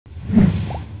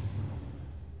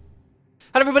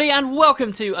Hello everybody and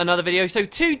welcome to another video. So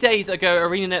 2 days ago,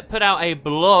 ArenaNet put out a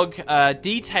blog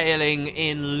detailing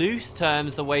in loose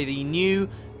terms the way the new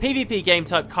PvP game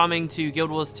type coming to Guild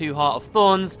Wars 2 Heart of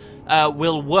Thorns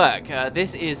will work.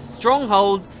 This is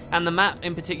Stronghold, and the map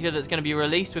in particular that's going to be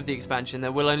released with the expansion,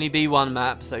 there will only be one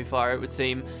map so far it would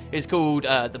seem, is called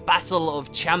the Battle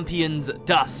of Champions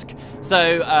Dusk.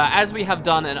 So as we have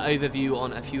done an overview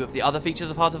on a few of the other features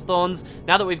of Heart of Thorns,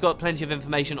 now that we've got plenty of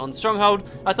information on Stronghold,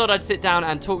 I thought I'd sit down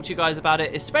and talk to you guys about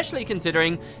it, especially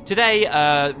considering today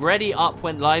Ready Up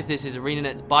went live. This is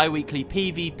ArenaNet's bi-weekly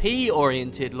PvP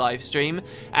oriented live stream,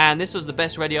 and this was the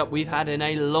best Ready Up we've had in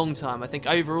a long time. I think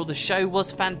overall the show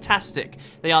was fantastic.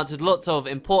 They answered lots of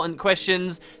important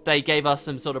questions, they gave us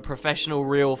some sort of professional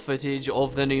real footage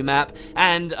of the new map,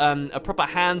 and a proper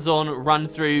hands-on run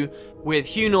through with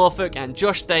Hugh Norfolk and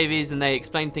Josh Davies, and they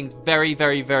explained things very,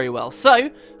 very well.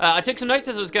 So, I took some notes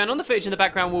as I was going on. The footage in the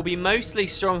background will be mostly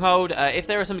Stronghold. If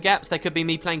there are some gaps, there could be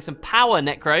me playing some Power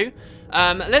Necro.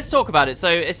 Let's talk about it. So,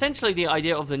 essentially the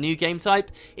idea of the new game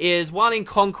type is while in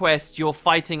Conquest you're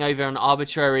fighting over an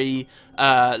arbitrary,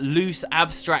 loose,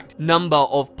 abstract number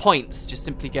of points, just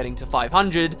simply getting to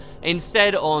 500,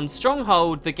 instead on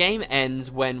Stronghold the game ends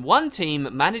when one team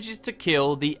manages to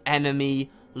kill the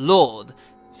enemy Lord.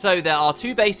 So there are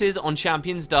two bases on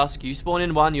Champions Dusk. You spawn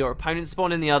in one, your opponent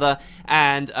spawn in the other,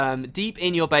 and deep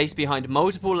in your base behind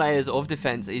multiple layers of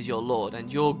defense is your Lord,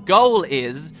 and your goal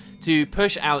is to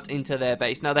push out into their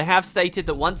base. Now, they have stated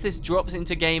that once this drops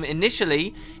into game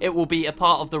initially, it will be a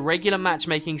part of the regular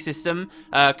matchmaking system.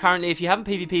 Currently, if you haven't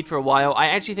PvP'd for a while, I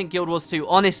actually think Guild Wars 2,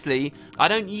 honestly, I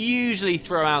don't usually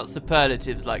throw out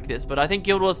superlatives like this, but I think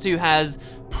Guild Wars 2 has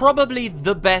probably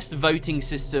the best voting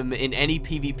system in any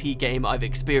PvP game I've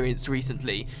experienced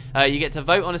recently. You get to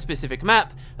vote on a specific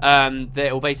map.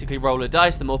 They will basically roll a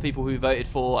dice. The more people who voted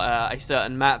for a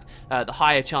certain map, the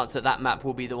higher chance that that map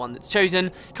will be the one that's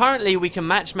chosen. Currently, we can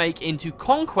matchmake into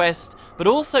Conquest, but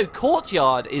also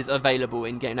Courtyard is available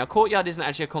in-game. Now, Courtyard isn't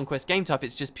actually a Conquest game type,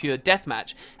 it's just pure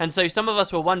deathmatch. And so some of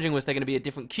us were wondering, was there going to be a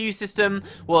different queue system?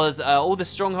 Was all the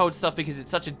Stronghold stuff, because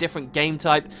it's such a different game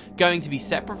type, going to be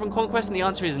separate from Conquest? And the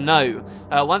answer is no.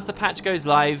 Once the patch goes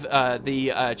live,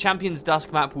 the Champions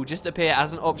Dusk map will just appear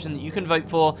as an option that you can vote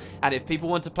for, and if people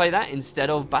want to play that instead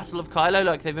of Battle of Kylo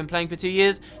like they've been playing for 2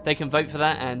 years, they can vote for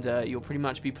that, and you'll pretty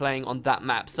much be playing on that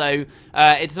map. So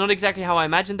it's not exactly how I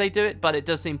imagined they do it, but it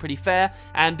does seem pretty fair.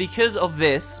 And because of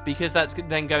this, because that's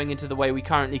then going into the way we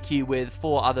currently queue with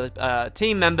 4 other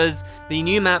team members, the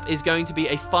new map is going to be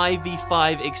a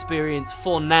 5v5 experience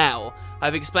for now.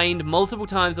 I've explained multiple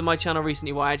times on my channel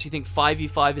recently why I actually think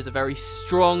 5v5 is a very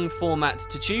strong format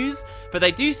to choose, but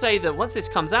they do say that once this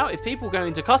comes out, if people go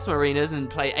into custom arenas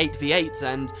and play 8v8s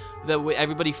and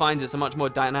everybody finds it's a much more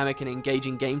dynamic and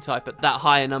engaging game type at that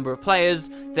higher number of players,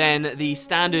 then the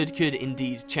standard could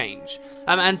indeed change.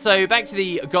 And so back to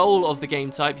the goal of the game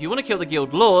type, you want to kill the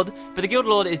Guild Lord, but the Guild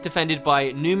Lord is defended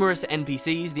by numerous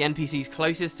NPCs. The NPCs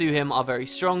closest to him are very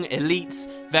strong, elites,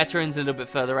 veterans a little bit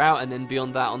further out, and then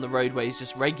beyond that on the roadways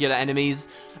just regular enemies.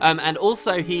 And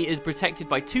also he is protected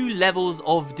by 2 levels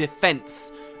of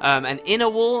defense. An inner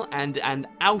wall and an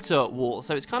outer wall.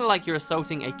 So it's kind of like you're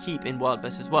assaulting a keep in World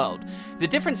vs. World. The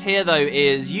difference here, though,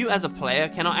 is you as a player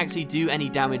cannot actually do any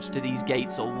damage to these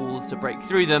gates or walls to break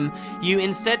through them. You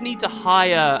instead need to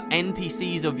hire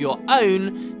NPCs of your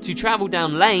own to travel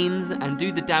down lanes and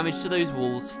do the damage to those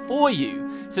walls for you.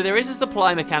 So there is a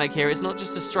supply mechanic here. It's not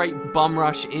just a straight bum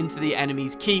rush into the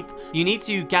enemy's keep. You need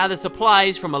to gather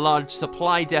supplies from a large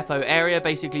supply depot area.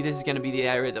 Basically, this is going to be the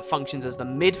area that functions as the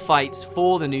mid-fights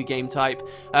for the new game type.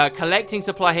 Collecting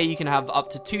supply here, you can have up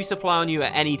to 2 supply on you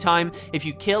at any time. If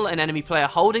you kill an enemy player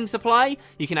holding supply,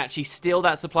 you can actually steal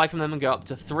that supply from them and go up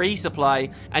to 3 supply,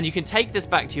 and you can take this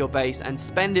back to your base and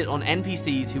spend it on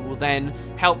NPCs who will then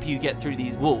help you get through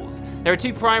these walls. There are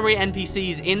 2 primary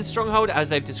NPCs in Stronghold, as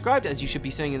they've described, as you should be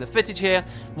seeing in the footage here.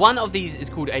 One of these is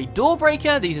called a door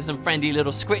breaker. These are some friendly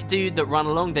little script dude that run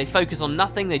along. They focus on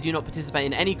nothing, they do not participate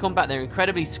in any combat, they're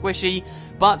incredibly squishy,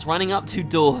 but running up to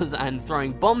doors and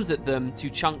throwing bombs at them to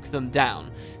chunk them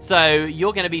down. So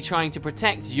you're going to be trying to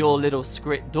protect your little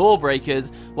script door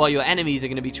breakers while your enemies are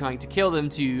going to be trying to kill them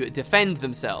to defend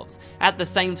themselves. At the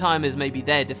same time as maybe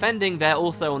they're defending, they're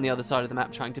also on the other side of the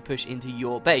map trying to push into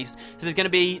your base. So there's going to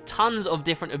be tons of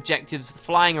different objectives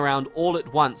flying around all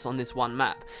at once on this one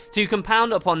map. To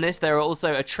compound upon this, there are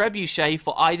also a trebuchet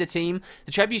for either team.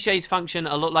 The trebuchets function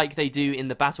a lot like they do in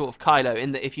the Battle of Kylo,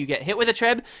 in that if you get hit with a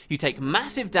treb, you take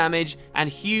massive damage and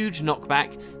huge knockback,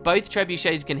 attack. Both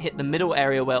trebuchets can hit the middle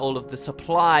area where all of the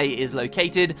supply is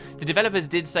located. The developers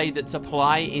did say that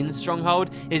supply in Stronghold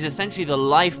is essentially the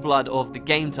lifeblood of the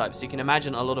game type, so you can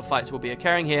imagine a lot of fights will be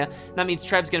occurring here. That means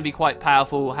Treb's going to be quite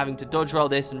powerful, having to dodge roll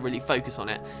this and really focus on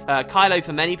it. Kylo,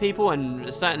 for many people,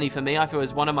 and certainly for me, I feel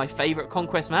is one of my favorite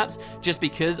conquest maps just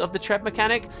because of the Treb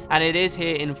mechanic, and it is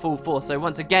here in full force. So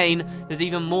once again, there's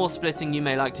even more splitting you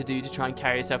may like to do to try and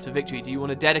carry yourself to victory. Do you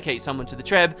want to dedicate someone to the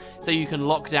Treb so you can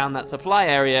lock down that supply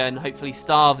area and hopefully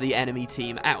starve the enemy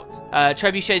team out?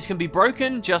 Trebuchets can be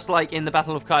broken, just like in the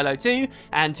Battle of Kylo 2,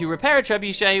 and to repair a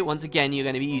trebuchet, once again, you're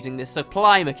going to be using this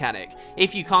supply mechanic.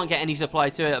 If you can't get any supply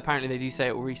to it, apparently they do say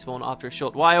it will respawn after a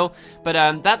short while,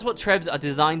 but that's what Trebs are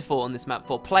designed for on this map,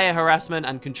 for player harassment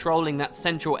and controlling that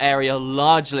central area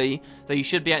largely, though you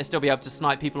should still be able to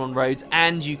snipe people on roads,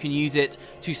 and you can use it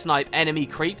to snipe enemy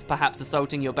creep, perhaps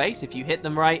assaulting your base. If you hit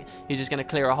them right, you're just going to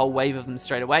clear a whole wave of them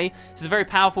straight away. It's a very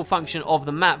powerful function of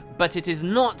the map, but it is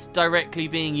not directly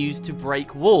being used to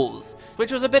break walls,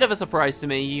 which was a bit of a surprise to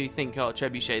me. You think, oh,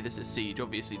 trebuchet, this is Siege,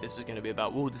 obviously this is going to be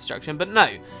about wall destruction, but no.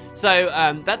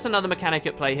 So that's another mechanic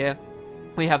at play here.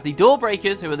 We have the door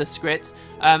breakers, who are the scrits,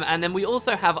 and then we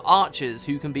also have archers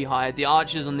who can be hired. The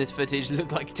archers on this footage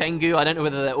look like Tengu. I don't know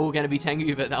whether they're all going to be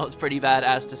Tengu, but that was pretty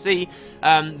badass to see.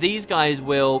 These guys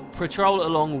will patrol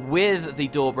along with the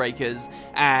door breakers,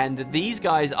 and these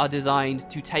guys are designed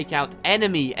to take out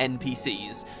enemy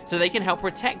NPCs, so they can help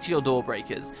protect your door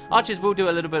breakers. Archers will do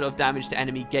a little bit of damage to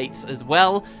enemy gates as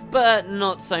well, but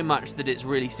not so much that it's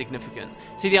really significant.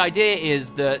 See, the idea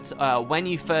is that when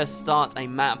you first start a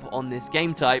map on this game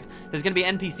type, there's going to be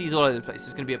NPCs all over the place.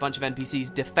 There's going to be a bunch of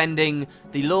NPCs defending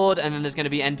the Lord, and then there's going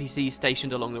to be NPCs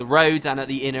stationed along the roads and at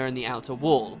the inner and the outer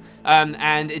wall.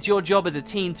 And it's your job as a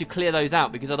team to clear those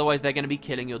out, because otherwise they're going to be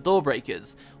killing your door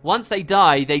breakers. Once they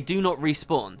die, they do not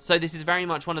respawn. So this is very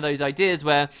much one of those ideas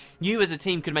where you as a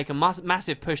team could make a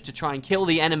massive push to try and kill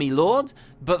the enemy Lord,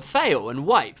 but fail and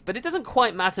wipe. But it doesn't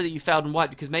quite matter that you failed and wiped,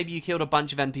 because maybe you killed a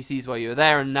bunch of NPCs while you were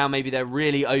there, and now maybe they're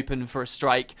really open for a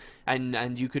strike,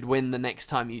 and you could win the next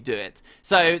time you do it.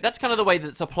 So that's kind of the way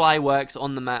that supply works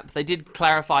on the map. They did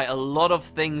clarify a lot of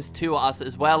things to us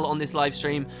as well on this live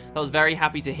stream that I was very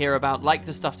happy to hear about, like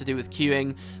the stuff to do with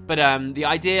queuing. But the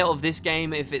idea of this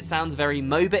game, if it sounds very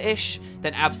MOBA-ish,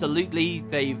 then absolutely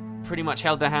they've pretty much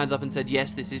held their hands up and said,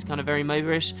 yes, this is kind of very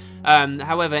MOBA-ish.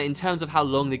 However, in terms of how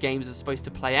long the games are supposed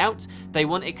to play out, they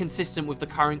want it consistent with the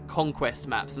current Conquest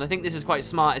maps, and I think this is quite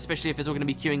smart, especially if it's all going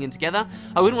to be queuing in together.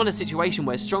 I wouldn't want a situation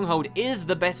where Stronghold is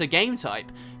the better game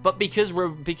type, but because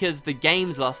the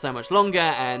games last so much longer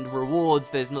and rewards,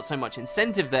 there's not so much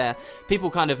incentive there, people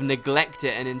kind of neglect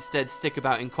it and instead stick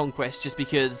about in Conquest just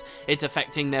because it's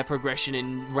affecting their progression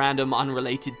in random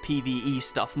unrelated PvE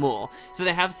stuff more. So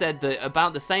they have said that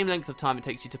about the same length of time it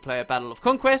takes you to play a Battle of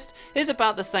Conquest is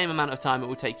about the same amount of time it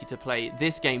will take you to play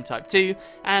this game type too,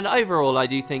 and overall I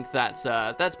do think that's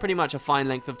pretty much a fine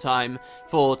length of time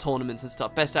for tournaments and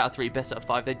stuff. Best out of 3, best out of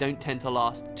 5, they don't tend to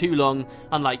last too long,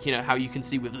 unlike, you know, how you can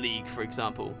see with League, for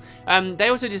example. They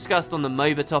also discussed on the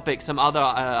MOBA topic some other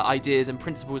ideas and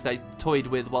principles they toyed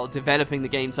with while developing the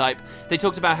game type. They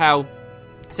talked about how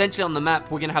essentially on the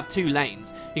map, we're going to have 2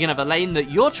 lanes. You're going to have a lane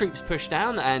that your troops push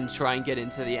down and try and get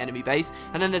into the enemy base,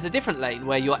 and then there's a different lane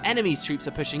where your enemy's troops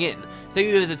are pushing in. So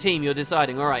you as a team, you're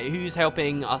deciding, alright, who's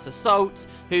helping us assault,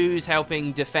 who's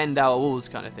helping defend our walls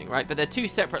kind of thing, right? But they're 2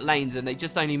 separate lanes and they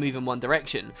just only move in one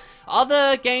direction.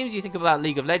 Other games, you think about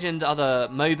League of Legends, other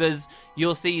MOBAs,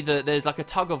 you'll see that there's like a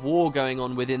tug of war going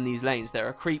on within these lanes. There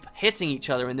are creep hitting each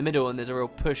other in the middle, and there's a real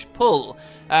push-pull.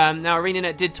 Now,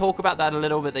 ArenaNet did talk about that a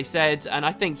little bit, they said, and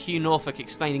I think Hugh Norfolk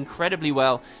explained incredibly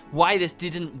well why this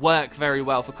didn't work very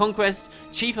well for Conquest.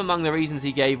 Chief among the reasons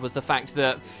he gave was the fact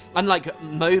that, unlike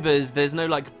MOBAs, there's no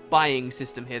like buying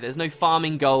system here. There's no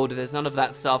farming gold, there's none of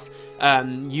that stuff.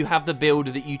 You have the build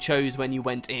that you chose when you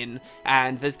went in,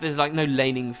 and there's like no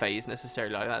laning phase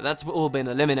necessarily like that. That's all been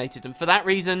eliminated, and for that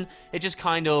reason, it just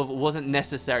kind of wasn't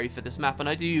necessary for this map, and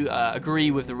I do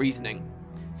agree with the reasoning.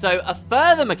 So a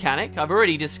further mechanic, I've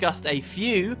already discussed a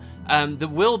few,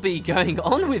 that will be going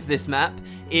on with this map,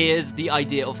 is the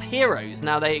idea of heroes.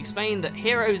 Now, they explain that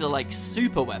heroes are like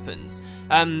super weapons.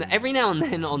 Every now and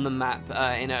then on the map,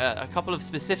 in a couple of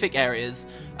specific areas,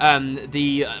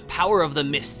 the power of the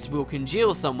mists will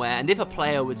congeal somewhere, and if a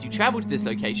player were to travel to this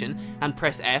location and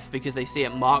press F because they see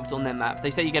it marked on their map, they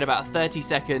say you get about a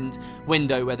 30-second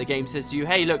window where the game says to you,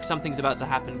 hey, look, something's about to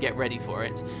happen, get ready for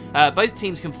it. Both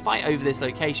teams can fight over this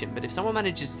location, but if someone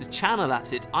manages to channel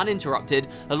at it uninterrupted,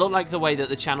 a lot like the way that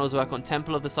the channels work on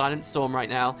Temple of the Silent Storm right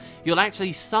now, you'll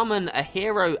actually summon a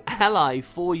hero ally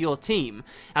for your team,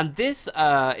 and this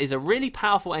is a really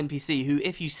powerful NPC who,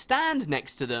 if you stand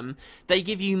next to them, they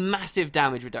give you massive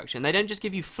damage reduction. They don't just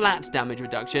give you flat damage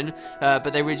reduction,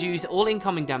 but they reduce all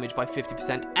incoming damage by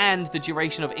 50% and the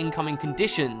duration of incoming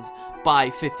conditions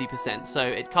by 50%. So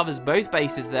it covers both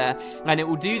bases there, and it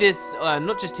will do this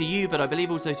not just to you, but I believe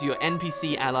also to your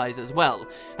NPC allies as well.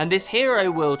 And this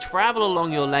hero will travel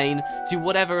along your lane to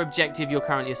whatever objective you're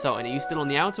currently assaulting. Are you still on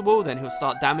the outer wall? Then he'll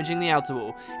start damaging the outer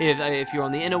wall. If you're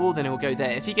on the inner wall, then he'll go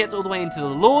there. If he gets all the way into the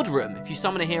Lord room, if you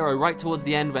summon a hero right towards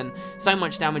the end when so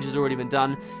much damage has already been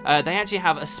done, they actually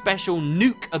have a special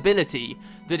nuke ability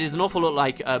that is an awful lot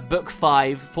like Book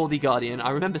 5 for the Guardian. I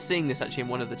remember seeing this actually in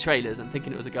one of the trailers and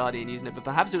thinking it was a Guardian using it, but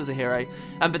perhaps it was a hero.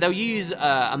 But they'll use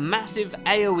a massive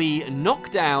AoE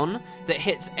knockdown that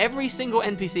hits every single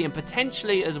NPC and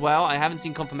potentially as well, I haven't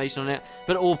seen confirmation on it,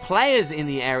 but all players in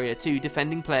the area too,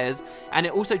 defending players, and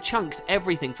it also chunks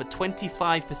everything for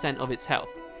 25% of its health.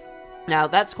 Now,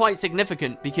 that's quite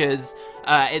significant because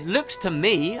it looks to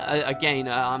me, again,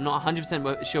 I'm not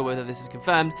 100% sure whether this is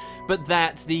confirmed, but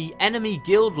that the enemy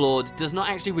guild lord does not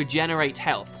actually regenerate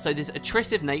health. So this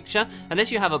attritive nature,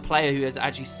 unless you have a player who is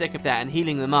actually sick of that and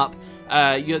healing them up,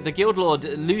 the guild lord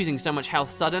losing so much health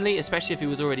suddenly, especially if he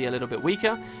was already a little bit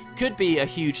weaker, could be a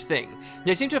huge thing.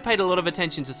 They seem to have paid a lot of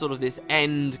attention to sort of this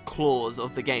end clause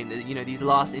of the game, you know, these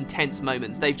last intense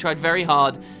moments. They've tried very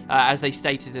hard, as they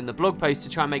stated in the blog post, to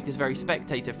try and make this very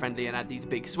spectator friendly and add these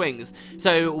big swings.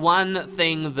 So one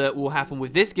thing that will happen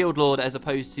with this guild lord as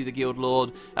opposed to the guild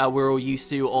lord we're all used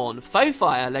to on Foe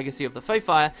Fire, Legacy of the Foe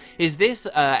Fire, is this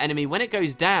enemy, when it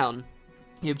goes down,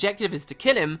 the objective is to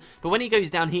kill him, but when he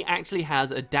goes down, he actually has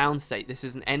a down state. This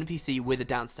is an NPC with a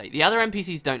down state. The other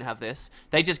NPCs don't have this.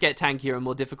 They just get tankier and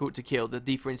more difficult to kill the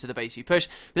deeper into the base you push.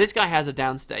 But this guy has a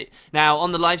down state. Now,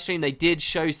 on the live stream, they did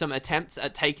show some attempts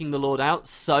at taking the Lord out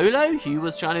solo. Hugh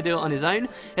was trying to do it on his own.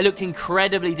 It looked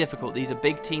incredibly difficult. These are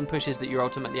big team pushes that you're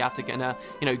ultimately have to gonna,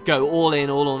 you know, go all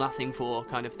in, all or nothing for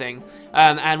kind of thing.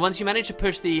 And once you manage to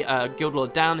push the Guild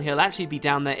Lord down, he'll actually be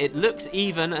down there. It looks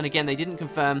even, and again, they didn't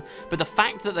confirm, but the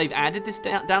fact that they've added this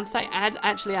down state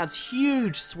actually adds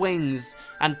huge swings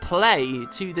and play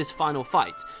to this final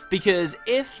fight, because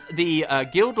if the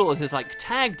guild lord has like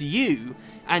tagged you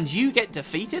and you get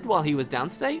defeated while he was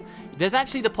downstate, there's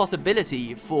actually the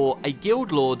possibility for a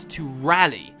guild lord to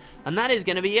rally. And that is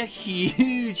going to be a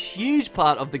huge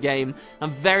part of the game.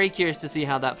 I'm very curious to see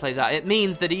how that plays out. It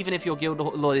means that even if your guild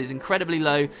lord is incredibly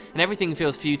low and everything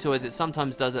feels futile, as it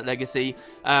sometimes does at Legacy,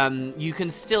 you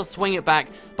can still swing it back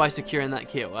by securing that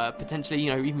kill. Potentially, you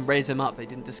know, even raise him up. They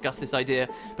didn't discuss this idea.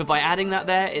 But by adding that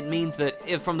there, it means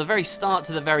that from the very start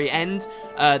to the very end,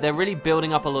 they're really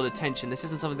building up a lot of tension. This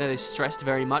isn't something that is stressed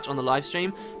very much on the live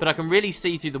stream, but I can really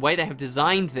see through the way they have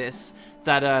designed this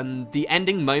that the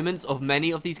ending moments of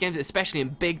many of these games, especially in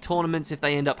big tournaments if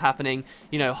they end up happening,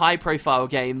 you know, high profile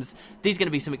games, these are going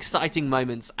to be some exciting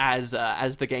moments as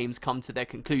the games come to their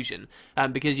conclusion.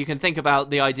 Because you can think about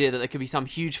the idea that there could be some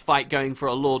huge fight going for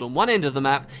a lord on one end of the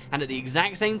map, and at the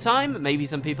exact same time, maybe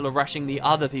some people are rushing the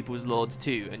other people's lords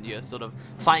too, and you're sort of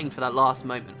fighting for that last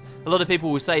moment. A lot of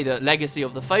people will say that Legacy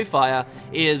of the Foe Fire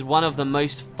is one of the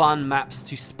most fun maps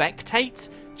to spectate,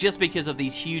 just because of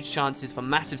these huge chances for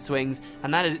massive swings,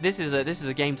 and this is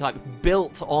a game type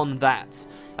built on that.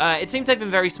 It seems they've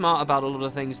been very smart about a lot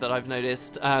of things that I've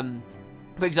noticed.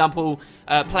 For example,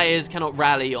 players cannot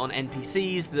rally on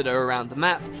NPCs that are around the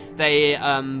map. They,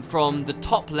 from the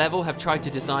top level, have tried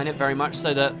to design it very much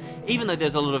so that even though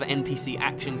there's a lot of NPC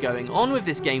action going on with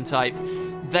this game type,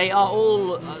 they are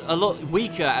all a lot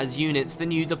weaker as units than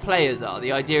the players are.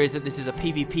 The idea is that this is a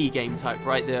PvP game type,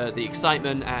 right? The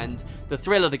excitement and the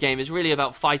thrill of the game is really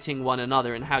about fighting one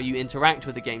another and how you interact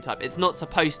with the game type. It's not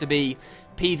supposed to be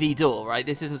PV door, right?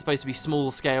 This isn't supposed to be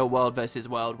small scale world versus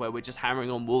world where we're just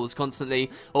hammering on walls constantly,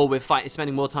 or we're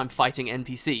spending more time fighting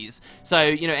NPCs. So,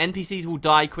 you know, NPCs will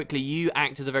die quickly. You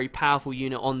act as a very powerful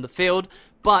unit on the field,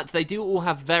 but they do all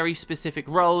have very specific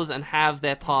roles and have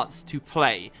their parts to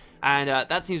play. And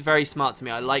that seems very smart to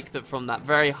me. I like that from that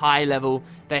very high level,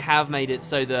 they have made it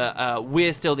so that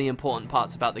we're still the important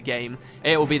parts about the game.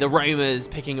 It will be the roamers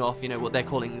picking off, you know, what they're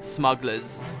calling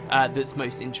smugglers that's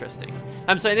most interesting.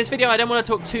 So in this video, I don't want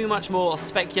to talk too much more or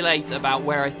speculate about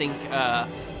where I think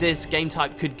this game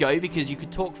type could go, because you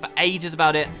could talk for ages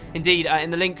about it. Indeed, in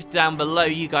the link down below,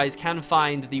 you guys can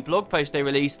find the blog post they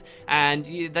released, and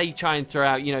they try and throw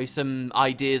out, you know, some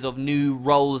ideas of new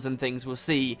roles and things. We'll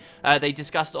see. They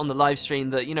discussed on the live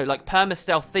stream that, you know, like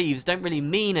perma-stealth thieves don't really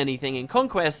mean anything in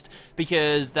Conquest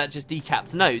because that just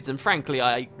decaps nodes, and frankly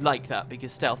I like that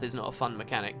because stealth is not a fun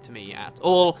mechanic to me at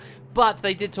all. But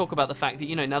they did talk about the fact that,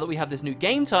 you know, now that we have this new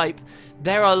game type,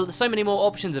 there are so many more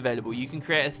options available. You can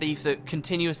create a thief that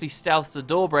continuously stealths a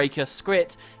doorbreaker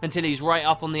Skrit until he's right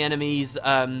up on the enemy's,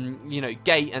 you know,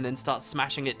 gate and then starts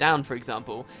smashing it down, for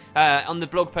example. On the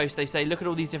blog post, they say, look at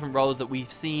all these different roles that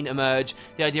we've seen emerge.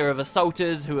 The idea of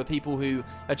assaulters, who are people who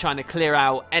are trying to clear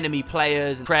out enemy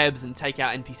players and trebs and take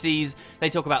out NPCs. They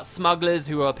talk about smugglers,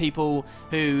 who are people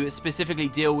who specifically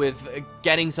deal with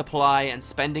getting supply and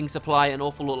spending supply, an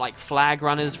awful lot like flag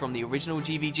runners from the original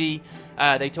GVG.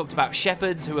 They talked about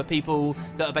shepherds, who are people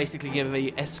that are basically going to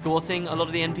be escorting a lot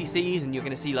of the NPCs, and you're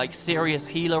going to see like serious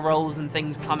healer roles and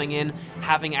things coming in,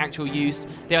 having actual use.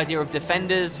 The idea of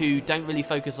defenders, who don't really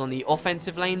focus on the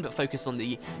offensive lane, but focus on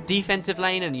the defensive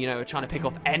lane, and, you know, are trying to pick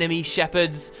off enemy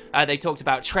shepherds. They talked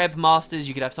about treb masters.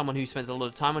 You could have someone who spends a lot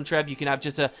of time on treb. You can have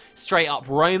just a straight up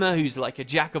roamer who's like a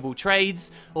jack of all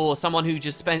trades, or someone who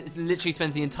just literally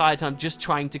spends the entire time just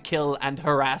trying to kill and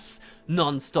harass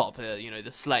non-stop, you know,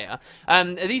 the Slayer.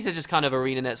 These are just kind of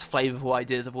ArenaNet's flavorful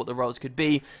ideas of what the roles could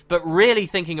be, but really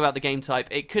thinking about the game type,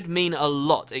 it could mean a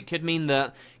lot. It could mean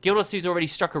that Guild Wars 2's already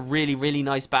struck a really, really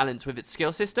nice balance with its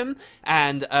skill system,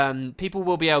 and people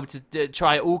will be able to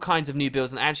try all kinds of new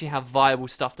builds and actually have viable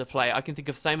stuff to play. I can think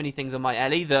of so many things on my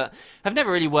Ellie that have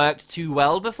never really worked too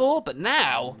well before, but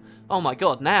now, oh my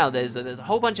god, now there's a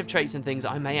whole bunch of traits and things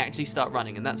I may actually start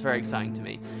running, and that's very exciting to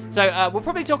me. So we'll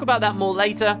probably talk about that more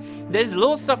later. There's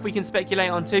lots of stuff we can speculate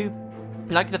on too,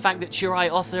 like the fact that Churai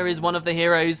Ossa is one of the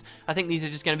heroes. I think these are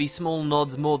just going to be small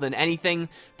nods more than anything,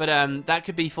 but that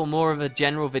could be for more of a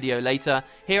general video later.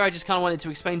 Here I just kind of wanted to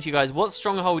explain to you guys what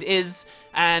Stronghold is,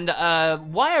 and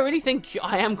why I really think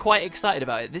I am quite excited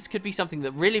about it. This could be something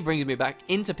that really brings me back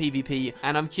into PvP,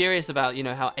 and I'm curious about, you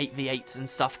know, how 8v8s and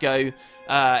stuff go.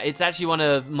 It's actually one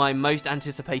of my most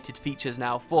anticipated features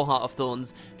now for Heart of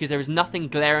Thorns, because there is nothing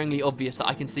glaringly obvious that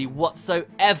I can see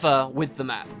whatsoever with the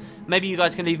map. Maybe you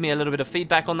guys can leave me a little bit of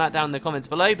feedback on that down in the comments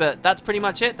below, but that's pretty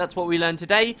much it. That's what we learned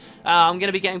today. I'm going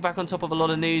to be getting back on top of a lot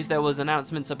of news. There was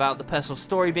announcements about the personal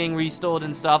story being restored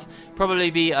and stuff.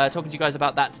 Probably be talking to you guys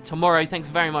about that tomorrow. Thanks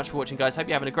very much for watching, guys. Hope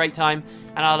you're having a great time,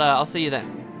 and I'll see you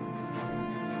then.